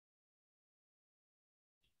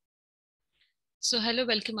So hello,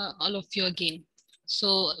 welcome all of you again.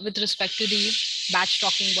 So with respect to the batch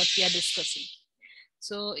talking, what we are discussing.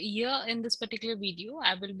 So here in this particular video,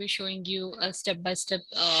 I will be showing you a step-by-step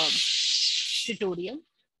tutorial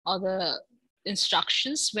or the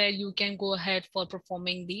instructions where you can go ahead for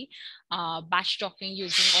performing the batch talking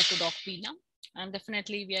using AutoDock Vina. And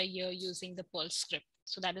definitely we are here using the Perl script.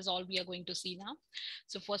 So that is all we are going to see now.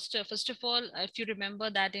 So first of all, if you remember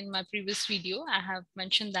that in my previous video, I have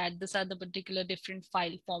mentioned that these are the particular different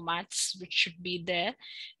file formats which should be there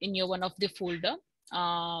in your one of the folder.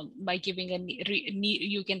 By giving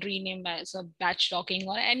you can rename as a batch talking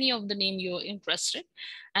or any of the name you're interested.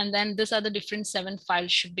 And then these are the different 7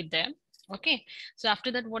 files should be there. Okay, so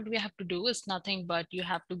after that, what we have to do is nothing but you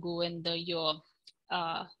have to go in your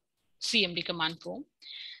CMD command prompt.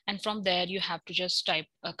 And from there, you have to just type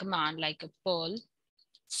a command like a Perl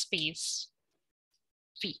space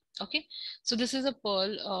v. Okay, so this is a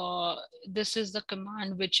Perl. This is the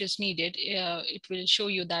command which is needed. It will show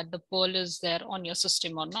you that the Perl is there on your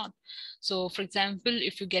system or not. So for example,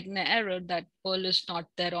 if you get an error that Perl is not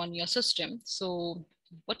there on your system, so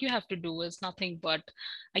what you have to do is nothing but,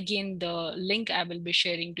 again, the link I will be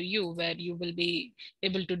sharing to you where you will be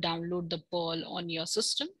able to download the Perl on your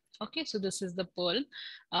system. Okay, so this is the Perl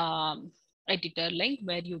editor link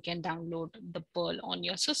where you can download the Perl on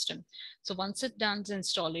your system. So once it done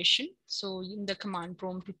installation, so in the command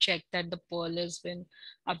prompt to check that the Perl has been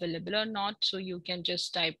available or not, so you can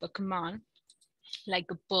just type a command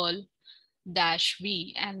like a Perl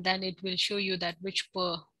 -v, and then it will show you that which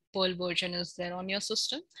Perl version is there on your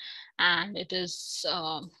system, and it is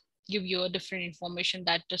give you a different information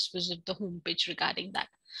that just visit the home page regarding that.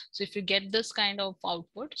 So if you get this kind of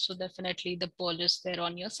output, so definitely the Perl is there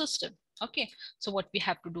on your system. Okay, so what we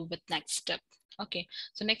have to do with next step? Okay,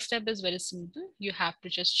 so next step is very simple. You have to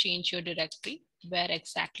just change your directory where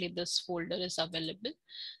exactly this folder is available.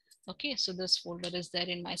 Okay, so this folder is there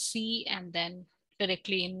in my C, and then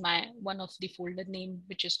directly in my one of the folder name,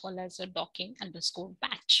 which is called as a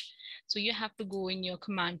docking_batch. So you have to go in your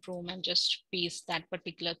command prompt and just paste that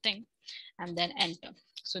particular thing and then enter.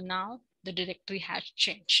 So now the directory has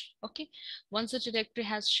changed. Okay, once the directory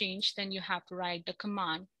has changed, then you have to write the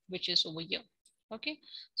command which is over here. Okay,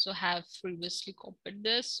 so I have previously copied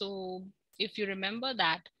this. So if you remember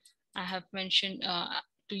that I have mentioned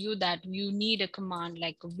to you that you need a command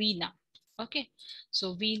like Vina. Okay,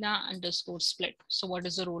 so Vina_split. So what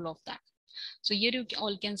is the role of that? So here you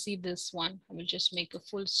all can see this one. I will just make a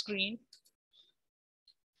full screen,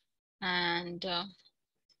 and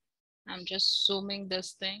I'm just zooming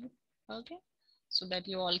this thing. Okay, so that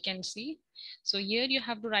you all can see. So here you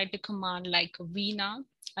have to write a command like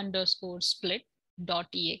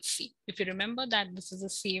Vina_split.exe. If you remember that this is the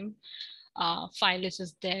same file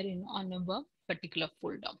is there in on our particular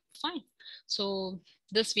folder. Fine. So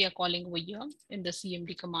this we are calling over here in the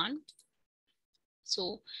CMD command.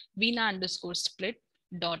 So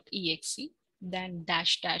Vina_split.exe, then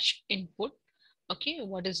 --input. Okay,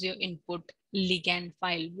 what is your input ligand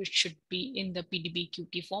file, which should be in the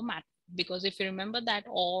PDBQT format? Because if you remember that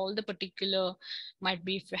all the particular might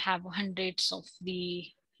be, if you have hundreds of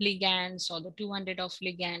the ligands or the 200 of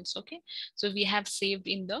ligands. Okay, so we have saved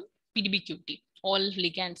in the PDBQT all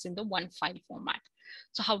ligands in the one file format.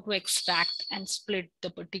 So how to extract and split the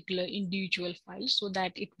particular individual file so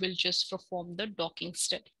that it will just perform the docking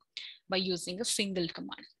study by using a single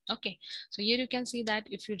command. Okay, so here you can see that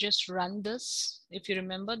if you just run this, if you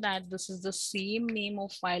remember that this is the same name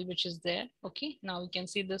of file which is there. Okay, now you can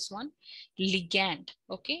see this one, ligand,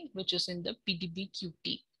 okay, which is in the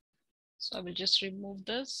PDBQT. So I will just remove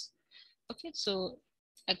this. Okay, so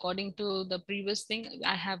according to the previous thing,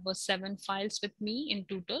 I have 7 files with me in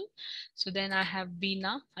total. So then I have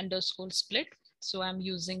Vina_split. So I'm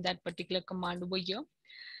using that particular command over here.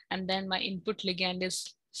 And then my input ligand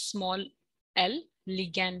is small l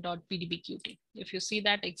ligand.pdbqt. If you see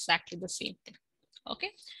that, exactly the same thing.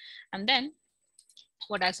 Okay, and then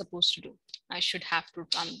what I supposed to do? I should have to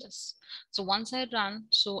run this. So once I run,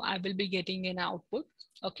 so I will be getting an output.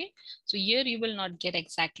 Okay, so here you will not get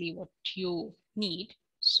exactly what you need.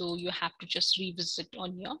 So you have to just revisit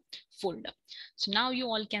on your folder. So now you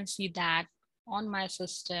all can see that on my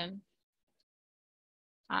system,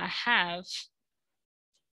 I have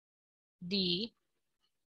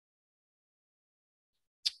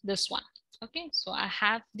this one. Okay, so I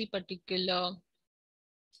have the particular,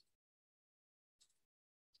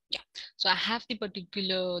 so I have the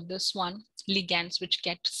particular, this one, ligands which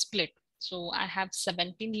get split. So I have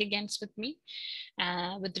 17 ligands with me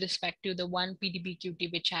with respect to the one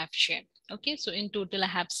PDBQT which I have shared. Okay, so in total I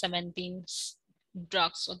have 17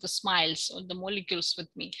 drugs or the smiles or the molecules with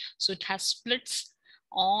me. So it has splits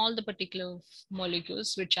all the particular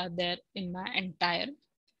molecules which are there in my entire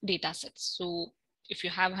data sets. So if you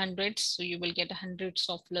have hundreds, so you will get hundreds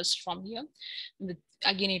of lists from here. With,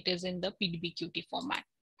 again, it is in the PDBQT format.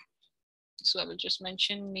 So I will just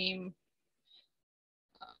mention name,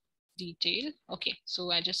 detail. Okay, so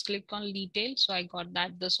I just click on detail. So I got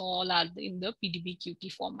that this all are in the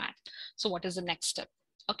PDBQT format. So what is the next step?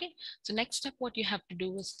 Okay, so next step, what you have to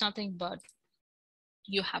do is nothing but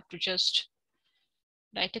you have to just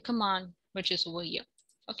write a command which is over here.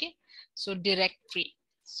 Okay, so directory.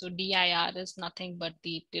 So dir is nothing but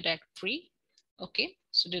the directory. Okay,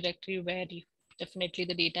 so directory where you, definitely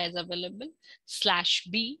the data is available,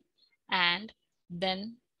 /b, and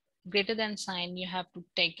then greater than sign you have to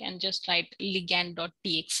take and just write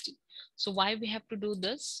ligand.txt. So why we have to do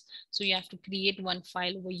this? So you have to create one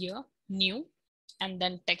file over here, new, and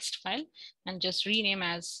then text file, and just rename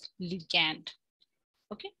as ligand.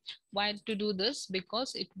 Okay, why to do this?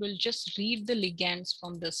 Because it will just read the ligands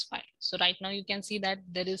from this file. So right now you can see that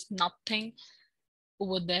there is nothing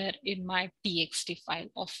over there in my txt file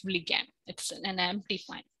of ligand. It's an empty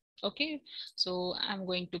file. Okay, so I'm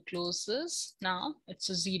going to close this. Now it's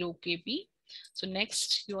a 0 kb. So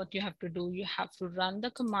next, what you have to do, you have to run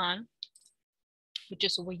the command which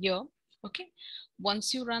is over here. Okay,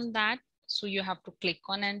 once you run that, so you have to click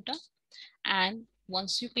on enter, and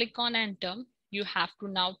once you click on enter, you have to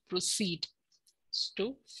now proceed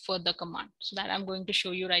to further command. So that I'm going to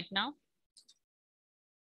show you right now.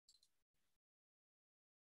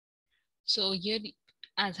 So here,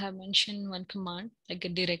 as I mentioned, one command like a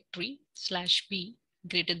directory /b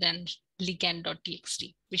greater than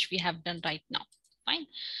ligand.txt, which we have done right now. Fine.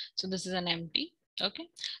 So this is an empty. Okay.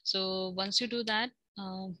 So once you do that,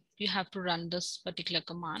 you have to run this particular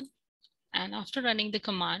command. And after running the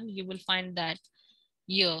command, you will find that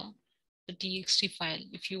here, the txt file,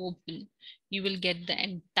 if you open, you will get the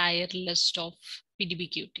entire list of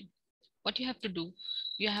PDBQT. What you have to do,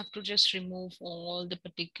 you have to just remove all the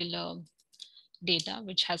particular data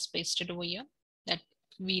which has pasted over here, that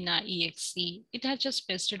Vina exe, it has just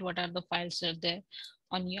pasted what are the files are there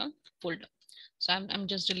on your folder. So I'm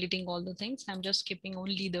just deleting all the things. I'm just keeping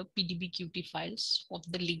only the PDBQT files of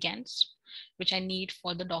the ligands, which I need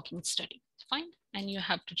for the docking study. Fine. And you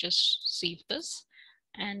have to just save this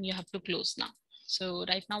and you have to close now. So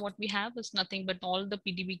right now what we have is nothing but all the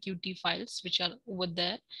PDBQT files which are over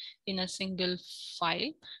there in a single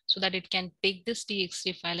file, so that it can take this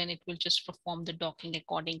txt file and it will just perform the docking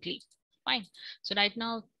accordingly. Fine. So right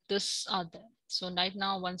now this are there. So right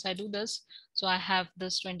now once I do this, so I have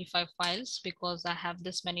this 25 files because I have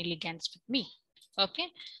this many ligands with me. Okay.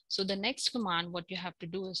 So the next command, what you have to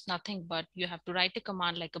do is nothing but you have to write a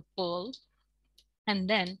command like a perl, and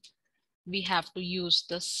then we have to use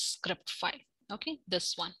the script file. Okay,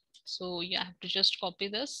 this one. So you have to just copy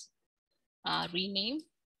this, rename,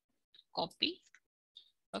 copy,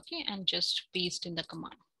 okay, and just paste in the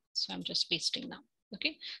command. So I'm just pasting now.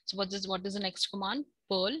 Okay, so what is the next command?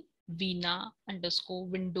 Perl vina underscore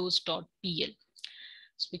windows.pl.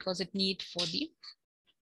 It's because it need for the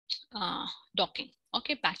docking.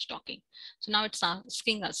 Okay, batch docking. So now it's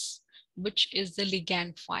asking us which is the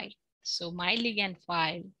ligand file. So my ligand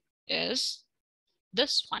file is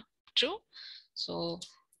this one. True. So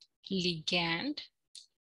ligand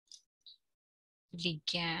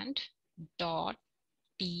dot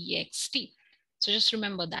txt. So just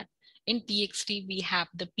remember that in txt we have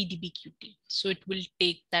the pdbqt, so it will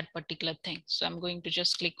take that particular thing. So I'm going to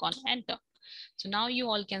just click on enter. So now you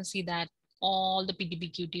all can see that all the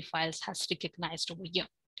pdbqt files has recognized over here.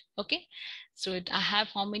 Okay, so I have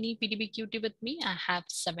how many pdbqt with me? I have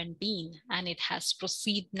 17, and it has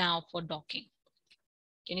proceed now for docking.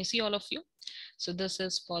 Can you see all of you? So this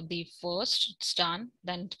is for the first, it's done.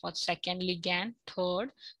 Then for second ligand,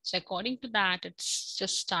 third. So according to that, it's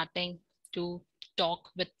just starting to talk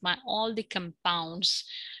with my all the compounds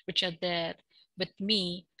which are there with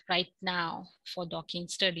me right now for docking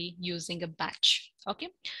study using a batch. Okay,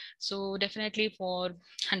 so definitely for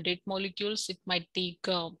 100 molecules, it might take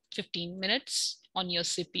 15 minutes on your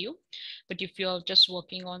CPU. But if you're just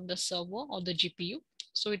working on the server or the GPU,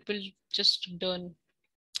 so it will just done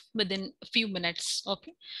within a few minutes.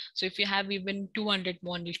 Okay, so if you have even 200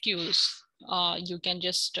 molecules, you can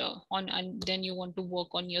just on, and then you want to work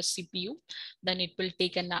on your CPU, then it will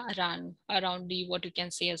take a run around the, what you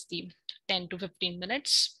can say as the 10 to 15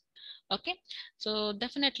 minutes. Okay, so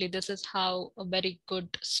definitely this is how a very good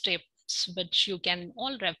steps which you can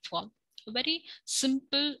all refer, very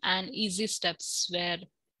simple and easy steps where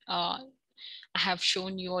I have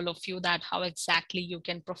shown you all of you that how exactly you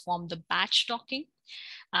can perform the batch docking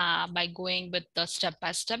by going with the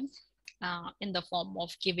step-by-step in the form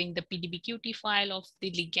of giving the PDBQT file of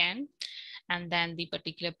the ligand and then the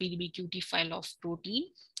particular PDBQT file of protein.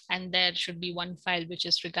 And there should be one file which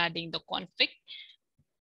is regarding the config,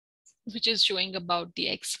 which is showing about the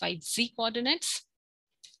XYZ coordinates.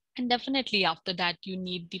 And definitely after that, you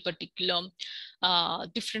need the particular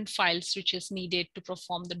different files which is needed to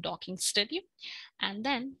perform the docking study. And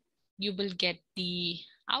then you will get the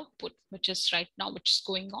output, which is right now, which is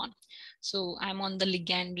going on. So I'm on the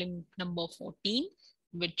ligand link number 14,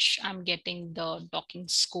 which I'm getting the docking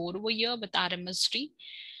score over here with RMSD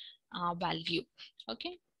value.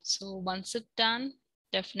 Okay, so once it's done,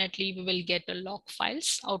 definitely we will get a log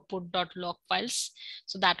files, output.log files.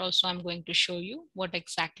 So that also I'm going to show you what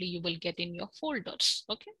exactly you will get in your folders.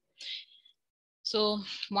 Okay, so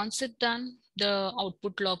once it's done, the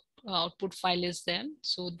output file is there,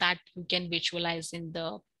 so that you can visualize in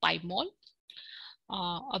the PyMol,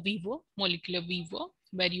 a viewer, molecular viewer,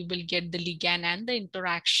 where you will get the ligand and the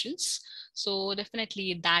interactions. So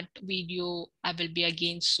definitely that video I will be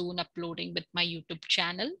again soon uploading with my YouTube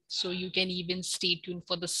channel. So you can even stay tuned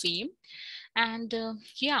for the same. And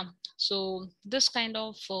yeah, so this kind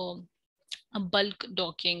of a bulk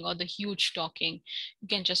docking or the huge docking you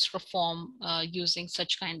can just perform using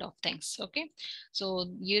such kind of things. Okay, so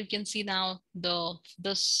you can see now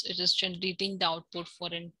this it is generating the output for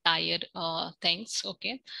entire things.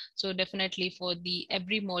 Okay, so definitely for the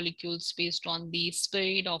every molecules based on the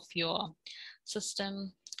speed of your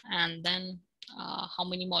system and then how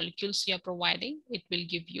many molecules you are providing, it will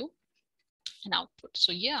give you an output.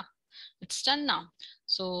 So yeah, it's done now.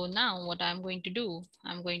 So now what I'm going to do,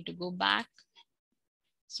 I'm going to go back.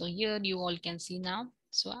 So here you all can see now.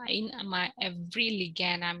 So in my every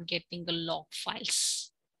ligand, I'm getting the log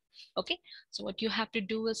files. Okay, so what you have to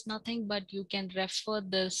do is nothing, but you can refer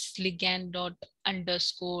this ligand dot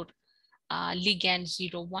underscore ligand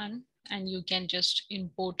 01, and you can just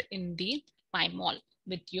import in the PyMol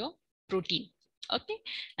with your protein. Okay,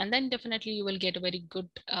 and then definitely you will get a very good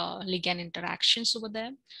ligand interactions over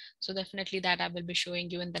there. So definitely that I will be showing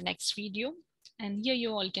you in the next video. And here you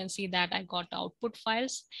all can see that I got output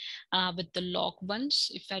files with the log ones.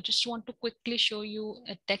 If I just want to quickly show you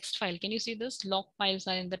a text file, can you see this? Log files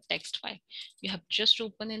are in the text file. You have just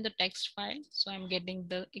opened in the text file. So I'm getting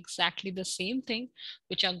the exactly the same thing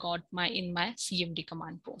which I got in my CMD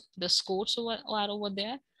command pro. The scores are over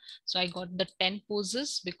there. So I got the 10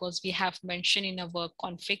 poses because we have mentioned in our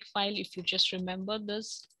config file, if you just remember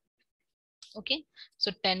this. Okay,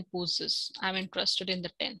 so 10 poses. I'm interested in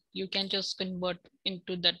the 10. You can just convert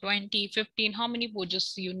into the 20, 15, how many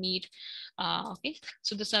poses you need. Okay,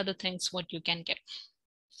 so these are the things what you can get.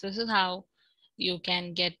 So this is how you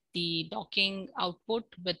can get the docking output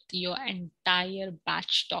with your entire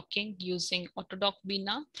batch docking using AutoDock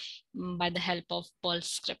Vina by the help of Perl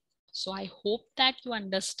script. So I hope that you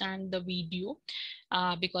understand the video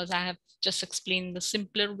because I have just explained the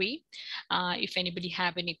simpler way. If anybody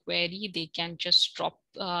have any query, they can just drop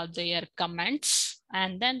their comments,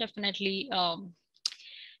 and then definitely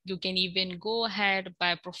you can even go ahead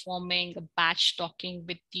by performing a batch docking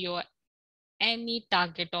with your any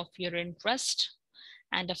target of your interest,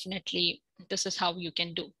 and definitely this is how you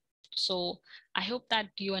can do. So I hope that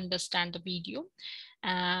you understand the video.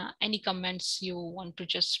 Any comments you want to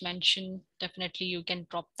just mention, definitely you can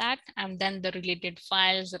drop that, and then the related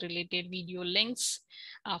files, the related video links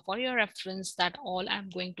for your reference, that all I'm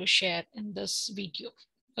going to share in this video.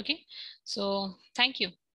 Okay, so thank you.